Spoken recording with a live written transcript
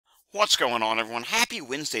What's going on, everyone? Happy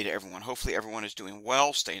Wednesday to everyone. Hopefully everyone is doing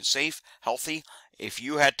well, staying safe, healthy. If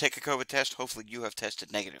you had to take a COVID test, hopefully you have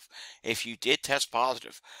tested negative. If you did test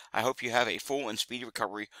positive, I hope you have a full and speedy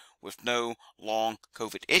recovery with no long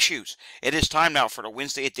COVID issues. It is time now for the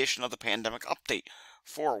Wednesday edition of the Pandemic Update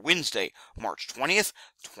for Wednesday, March 20th,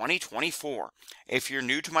 2024. If you're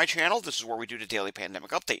new to my channel, this is where we do the daily pandemic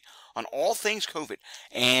update on all things COVID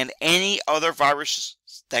and any other viruses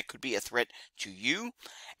that could be a threat to you,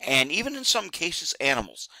 and even in some cases,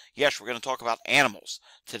 animals. Yes, we're going to talk about animals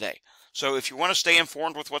today. So if you want to stay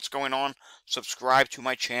informed with what's going on, subscribe to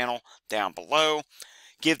my channel down below.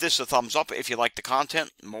 Give this a thumbs up if you like the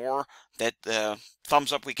content. The more that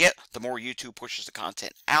thumbs up we get, the more YouTube pushes the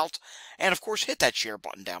content out. And of course, hit that share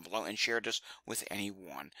button down below and share this with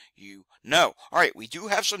anyone you know. Alright, we do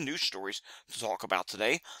have some news stories to talk about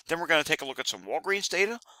today. Then we're going to take a look at some Walgreens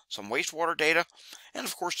data, some wastewater data, and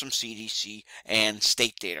of course some CDC and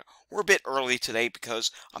state data. We're a bit early today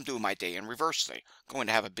because I'm doing my day in reverse today. Going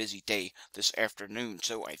to have a busy day this afternoon,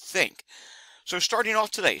 so I think. So starting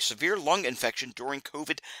off today, severe lung infection during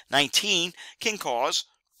COVID-19 can cause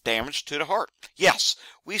damage to the heart. Yes,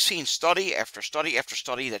 we've seen study after study after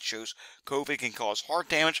study that shows COVID can cause heart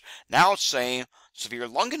damage. Now it's saying severe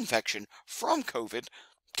lung infection from COVID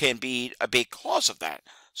can be a big cause of that.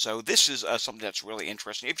 So this is something that's really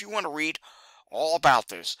interesting. If you want to read all about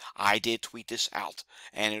this, I did tweet this out,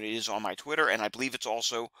 and it is on my Twitter, and I believe it's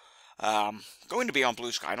also going to be on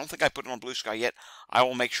Blue Sky. I don't think I put it on Blue Sky yet. I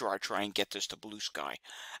will make sure I try and get this to Blue Sky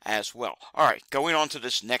as well. Alright, going on to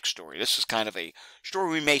this next story. This is kind of a story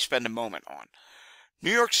we may spend a moment on. New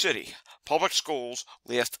York City public schools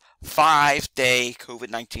lift 5-day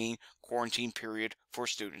COVID-19 quarantine period for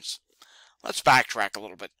students. Let's backtrack a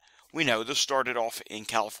little bit. We know this started off in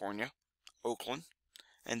California, Oakland,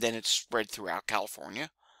 and then it spread throughout California.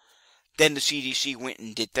 Then the CDC went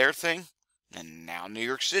and did their thing. And now New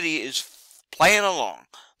York City is playing along.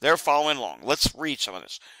 They're following along. Let's read some of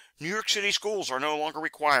this. New York City schools are no longer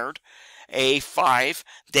required a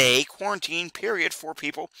 5-day quarantine period for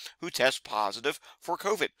people who test positive for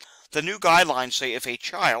COVID. The new guidelines say if a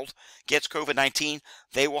child gets COVID-19,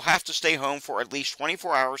 they will have to stay home for at least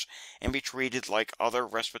 24 hours and be treated like other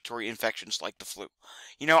respiratory infections like the flu.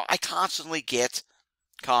 You know, I constantly get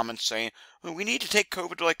comments saying, well, we need to take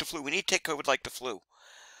COVID like the flu. We need to take COVID like the flu.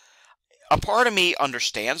 A part of me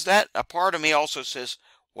understands that. A part of me also says,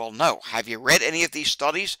 well, no. Have you read any of these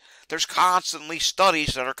studies? There's constantly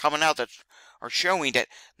studies that are coming out that are showing that,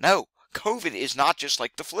 no, COVID is not just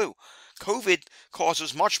like the flu. COVID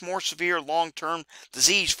causes much more severe long-term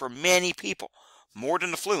disease for many people, more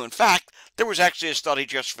than the flu. In fact, there was actually a study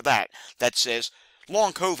just for that says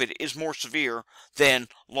long COVID is more severe than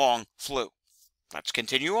long flu. Let's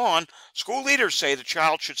continue on. School leaders say the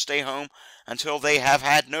child should stay home until they have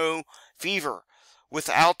had no fever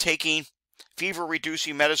without taking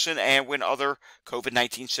fever-reducing medicine and when other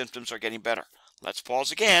COVID-19 symptoms are getting better. Let's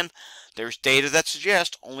pause again. There's data that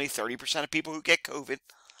suggests only 30% of people who get COVID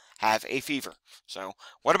have a fever. So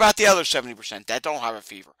what about the other 70% that don't have a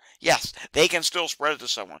fever? Yes, they can still spread it to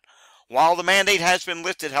someone. While the mandate has been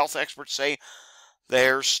lifted, health experts say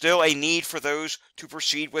there's still a need for those to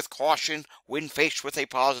proceed with caution when faced with a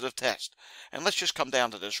positive test. And let's just come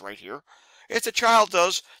down to this right here. If the child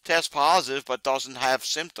does test positive but doesn't have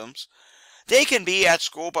symptoms, they can be at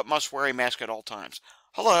school but must wear a mask at all times.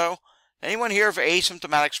 Hello? Anyone here of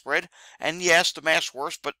asymptomatic spread? And yes, the mask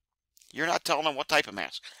works, but you're not telling them what type of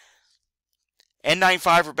mask.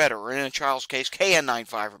 N95 or better, or in a child's case,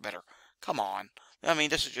 KN95 or better. Come on. I mean,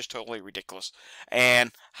 this is just totally ridiculous.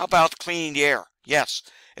 And how about cleaning the air? Yes,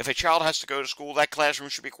 if a child has to go to school, that classroom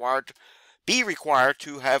should be required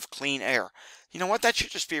to have clean air. You know what? That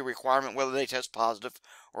should just be a requirement whether they test positive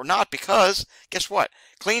or not, because guess what?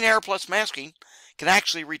 Clean air plus masking can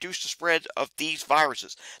actually reduce the spread of these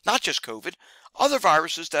viruses. Not just COVID, other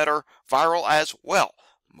viruses that are viral as well.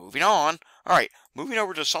 Moving on. All right, moving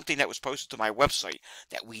over to something that was posted to my website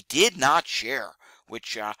that we did not share,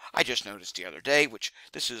 which I just noticed the other day, which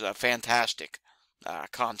this is a fantastic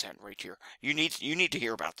content right here. You need to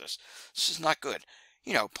hear about this. This is not good.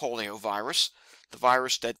 You know, polio virus, the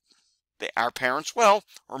virus that our parents, well,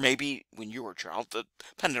 or maybe when you were a child,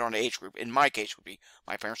 depending on the age group, in my case would be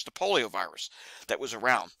my parents, the polio virus that was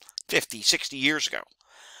around 50, 60 years ago.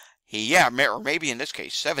 Yeah, or maybe in this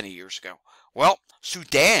case, 70 years ago. Well,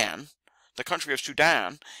 Sudan, the country of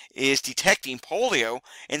Sudan, is detecting polio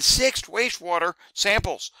in 6 wastewater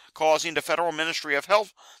samples, causing the Federal Ministry of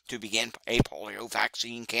Health to begin a polio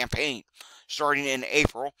vaccine campaign starting in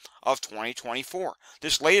April of 2024.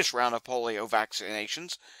 This latest round of polio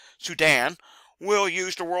vaccinations, Sudan will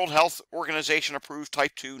use the World Health Organization approved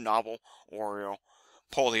type 2 novel oral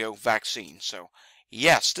polio vaccine. So,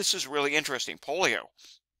 yes, this is really interesting. Polio,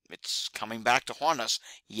 it's coming back to haunt us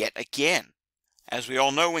yet again. As we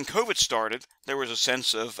all know, when COVID started, there was a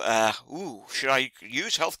sense of, should I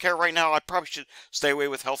use healthcare right now? I probably should stay away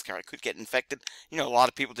with healthcare. I could get infected. You know, a lot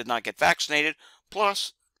of people did not get vaccinated.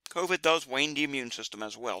 Plus, COVID does wane the immune system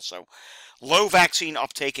as well. So, low vaccine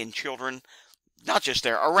uptake in children, not just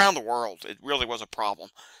there, around the world. It really was a problem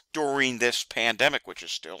during this pandemic, which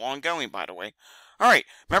is still ongoing, by the way. All right,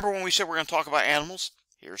 remember when we said we're going to talk about animals?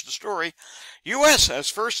 Here's the story. U.S. has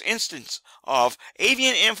first instance of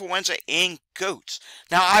avian influenza in goats.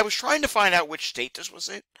 Now, I was trying to find out which state this was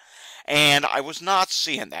in, and I was not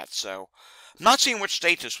seeing that. So, I'm not seeing which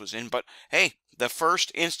state this was in, but hey, the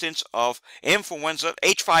first instance of influenza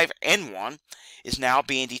H5N1 is now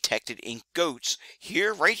being detected in goats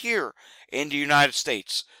here, right here in the United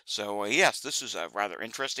States. So, yes, this is rather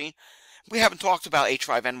interesting. We haven't talked about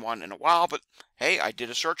H5N1 in a while, but hey, I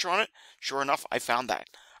did a search on it. Sure enough, I found that.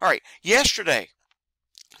 All right, yesterday,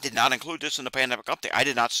 did not include this in the pandemic update. I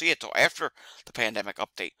did not see it till after the pandemic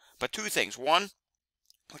update. But two things. One,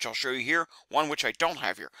 which I'll show you here. One, which I don't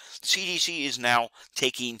have here. The CDC is now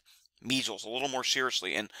taking measles a little more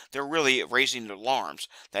seriously, and they're really raising the alarms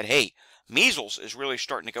that, hey, measles is really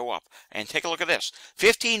starting to go up. And take a look at this.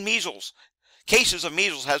 15 cases of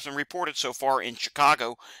measles has been reported so far in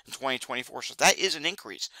Chicago in 2024, so that is an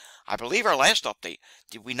increase. I believe our last update,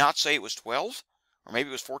 did we not say it was 12? Or maybe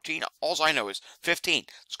it was 14? All I know is 15.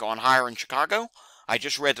 It's gone higher in Chicago. I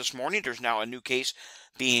just read this morning there's now a new case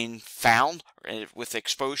being found with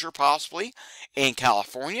exposure possibly in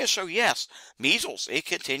California. So yes, measles, it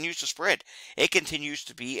continues to spread. It continues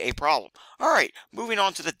to be a problem. All right, moving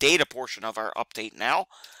on to the data portion of our update now.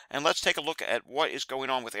 And let's take a look at what is going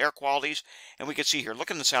on with air qualities. And we can see here,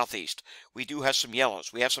 look in the southeast. We do have some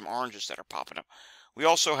yellows. We have some oranges that are popping up. We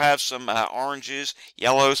also have some oranges,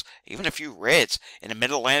 yellows, even a few reds in the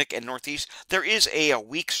Mid-Atlantic and Northeast. There is a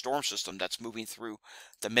weak storm system that's moving through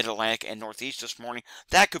the Mid-Atlantic and Northeast this morning.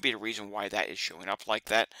 That could be the reason why that is showing up like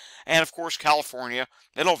that. And of course, California,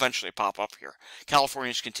 it'll eventually pop up here.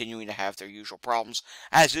 California is continuing to have their usual problems,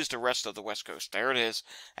 as is the rest of the West Coast. There it is.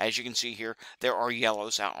 As you can see here, there are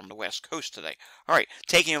yellows out on the West Coast today. All right,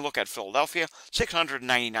 taking a look at Philadelphia,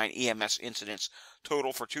 699 EMS incidents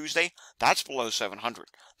total for Tuesday. That's below 700.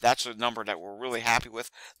 That's a number that we're really happy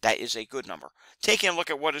with. That is a good number. Taking a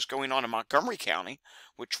look at what is going on in Montgomery County,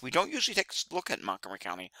 which we don't usually take a look at Montgomery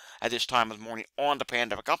County at this time of the morning on the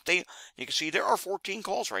pandemic update. You can see there are 14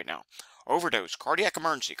 calls right now. Overdose, cardiac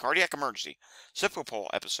emergency, Cipropol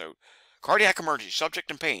episode, cardiac emergency,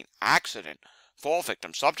 subject in pain, accident, fall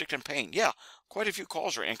victim, subject in pain. Yeah, quite a few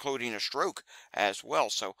calls are including a stroke as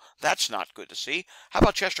well, so that's not good to see. How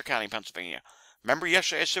about Chester County, Pennsylvania? Remember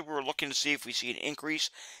yesterday I said we were looking to see if we see an increase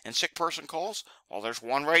in sick person calls? Well, there's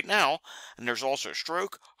one right now, and there's also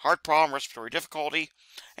stroke, heart problem, respiratory difficulty,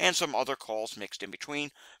 and some other calls mixed in between.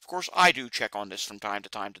 Of course, I do check on this from time to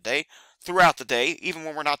time today, throughout the day, even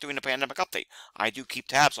when we're not doing the pandemic update. I do keep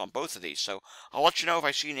tabs on both of these, so I'll let you know if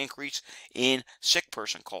I see an increase in sick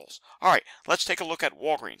person calls. All right, let's take a look at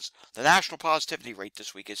Walgreens. The national positivity rate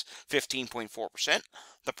this week is 15.4%.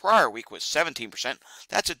 The prior week was 17%.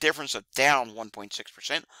 That's a difference of down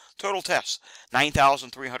 1.6%. Total tests,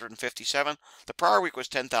 9,357. The prior week was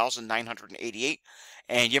 10,988.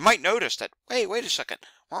 And you might notice that, hey, wait a second,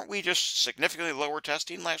 weren't we just significantly lower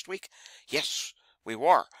testing last week? Yes, we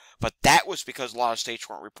were. But that was because a lot of states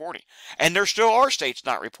weren't reporting. And there still are states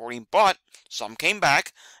not reporting, but some came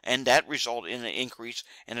back, and that resulted in an increase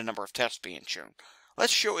in the number of tests being shown.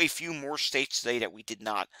 Let's show a few more states today that we did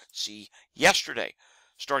not see yesterday.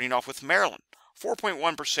 Starting off with Maryland,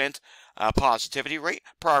 4.1% positivity rate.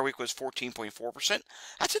 Prior week was 14.4%.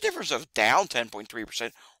 That's a difference of down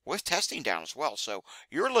 10.3% with testing down as well. So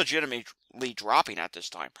you're legitimately dropping at this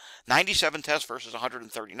time. 97 tests versus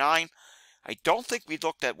 139. I don't think we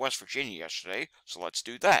looked at West Virginia yesterday, so let's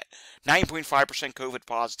do that. 9.5% COVID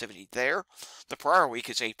positivity there. The prior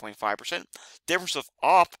week is 8.5%. Difference of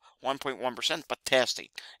up 1.1%, but testing,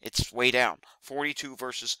 it's way down. 42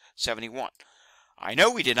 versus 71. I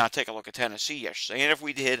know we did not take a look at Tennessee yesterday, and if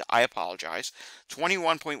we did, I apologize.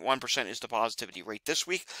 21.1% is the positivity rate this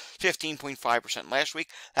week, 15.5% last week.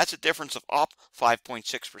 That's a difference of up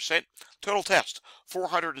 5.6%. Total test,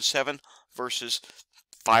 407 versus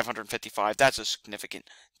 555. That's a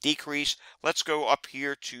significant decrease. Let's go up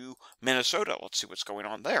here to Minnesota. Let's see what's going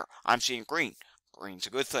on there. I'm seeing green. Green's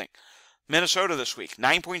a good thing. Minnesota this week,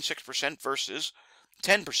 9.6% versus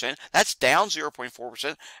 10%. That's down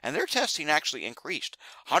 0.4%, and their testing actually increased.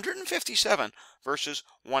 157 versus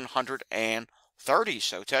 104. 30s,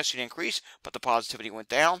 so testing increased, but the positivity went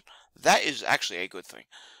down. That is actually a good thing.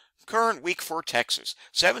 Current week for Texas,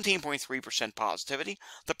 17.3% positivity.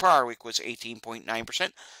 The prior week was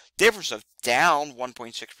 18.9%. Difference of down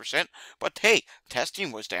 1.6%. But hey,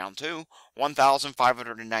 testing was down too,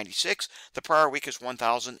 1,596. The prior week is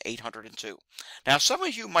 1,802. Now, some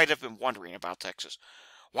of you might have been wondering about Texas.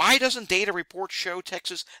 Why doesn't data report show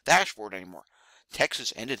Texas dashboard anymore?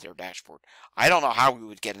 Texas ended their dashboard. I don't know how we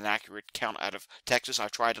would get an accurate count out of Texas.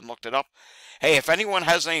 I've tried and looked it up. Hey, if anyone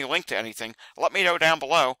has any link to anything, let me know down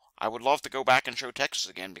below. I would love to go back and show Texas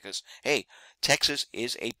again because, hey, Texas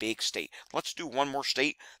is a big state. Let's do one more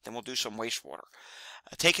state, then we'll do some wastewater.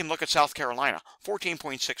 Taking a look at South Carolina,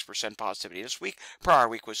 14.6% positivity this week. Prior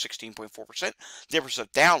week was 16.4%. Difference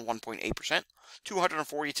of down 1.8%.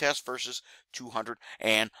 240 tests versus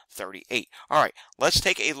 238. All right, let's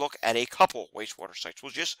take a look at a couple wastewater sites.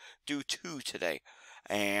 We'll just do 2 today.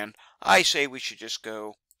 And I say we should just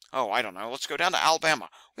go, oh, I don't know. Let's go down to Alabama.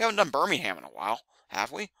 We haven't done Birmingham in a while,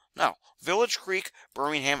 have we? No. Village Creek,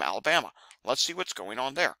 Birmingham, Alabama. Let's see what's going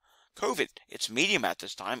on there. COVID, it's medium at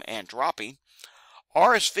this time and dropping.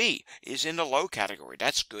 RSV is in the low category.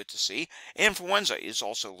 That's good to see. Influenza is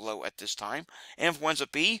also low at this time. Influenza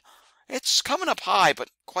B, it's coming up high, but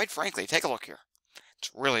quite frankly, take a look here. It's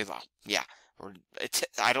really low. Yeah,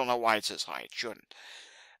 I don't know why it says high. It shouldn't.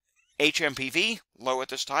 HMPV, low at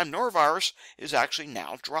this time. Norovirus is actually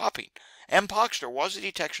now dropping. Mpox, there was a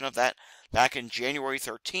detection of that back in January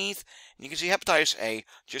 13th. And you can see hepatitis A,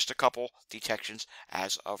 just a couple detections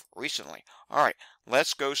as of recently. All right,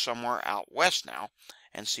 let's go somewhere out west now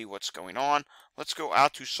and see what's going on. Let's go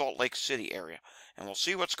out to Salt Lake City area, and we'll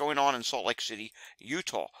see what's going on in Salt Lake City,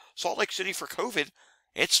 Utah. Salt Lake City for COVID,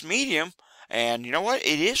 it's medium, and you know what?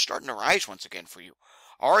 It is starting to rise once again for you.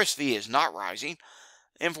 RSV is not rising.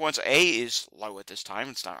 Influenza A is low at this time.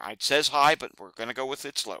 It's not. It says high, but we're going to go with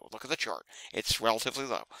it's low. Look at the chart. It's relatively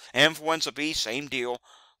low. Influenza B, same deal,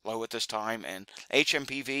 low at this time. And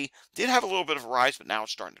HMPV did have a little bit of a rise, but now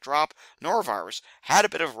it's starting to drop. Norovirus had a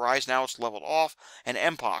bit of a rise. Now it's leveled off. And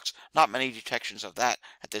Mpox, not many detections of that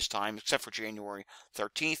at this time, except for January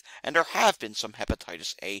 13th. And there have been some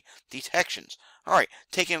hepatitis A detections. All right,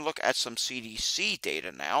 taking a look at some CDC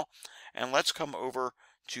data now. And let's come over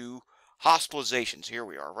to hospitalizations. Here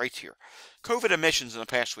we are, right here. COVID admissions in the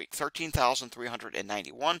past week,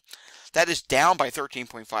 13,391. That is down by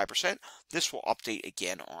 13.5%. This will update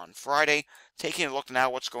again on Friday. Taking a look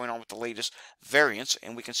now what's going on with the latest variants,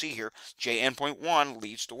 and we can see here JN.1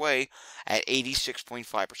 leads the way at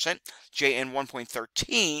 86.5%.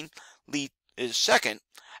 JN.1.13 is second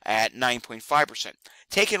at 9.5%.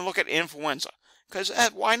 Taking a look at influenza, because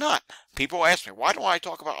why not? People ask me, why don't I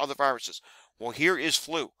talk about other viruses? Well, here is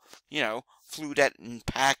flu. You know, flu that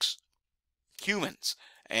impacts humans.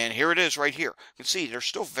 And here it is right here. You can see there's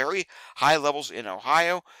still very high levels in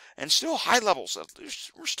Ohio and still high levels.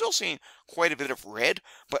 We're still seeing quite a bit of red,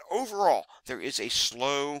 but overall there is a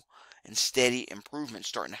slow and steady improvement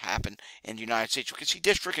starting to happen in the United States. We can see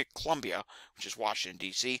District of Columbia, which is Washington,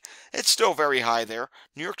 D.C. It's still very high there.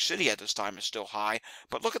 New York City at this time is still high,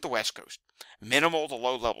 but look at the West Coast. Minimal to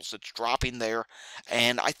low levels. It's dropping there,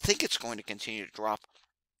 and I think it's going to continue to drop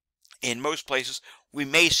in most places. We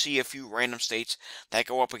may see a few random states that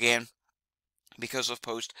go up again because of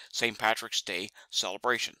post-St. Patrick's Day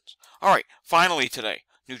celebrations. All right, finally today,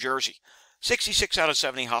 New Jersey. 66 out of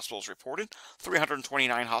 70 hospitals reported,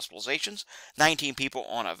 329 hospitalizations, 19 people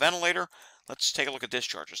on a ventilator. Let's take a look at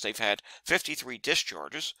discharges. They've had 53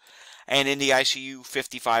 discharges, and in the ICU,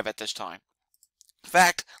 55 at this time. In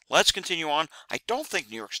fact, let's continue on. I don't think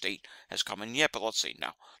New York State has come in yet, but let's see. No,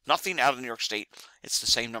 nothing out of New York State. It's the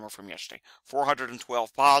same number from yesterday.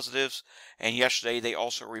 412 positives, and yesterday they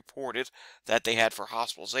also reported that they had for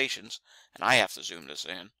hospitalizations, and I have to zoom this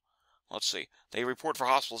in. Let's see. They report for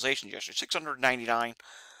hospitalizations yesterday, 699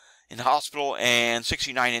 in the hospital and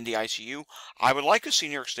 69 in the ICU. I would like to see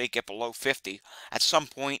New York State get below 50 at some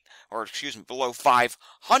point, or excuse me, below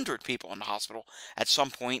 500 people in the hospital at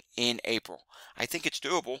some point in April. I think it's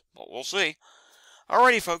doable, but we'll see.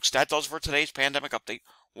 Alrighty, folks, that does for today's pandemic update.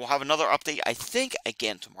 We'll have another update, I think,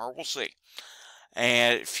 again tomorrow. We'll see.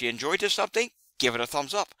 And if you enjoyed this update, give it a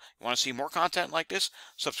thumbs up. You want to see more content like this?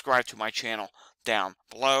 Subscribe to my channel down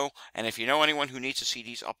below. And if you know anyone who needs to see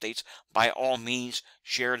these updates, by all means,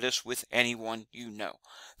 share this with anyone you know.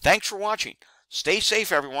 Thanks for watching. Stay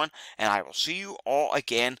safe, everyone, and I will see you all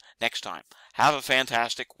again next time. Have a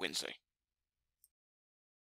fantastic Wednesday.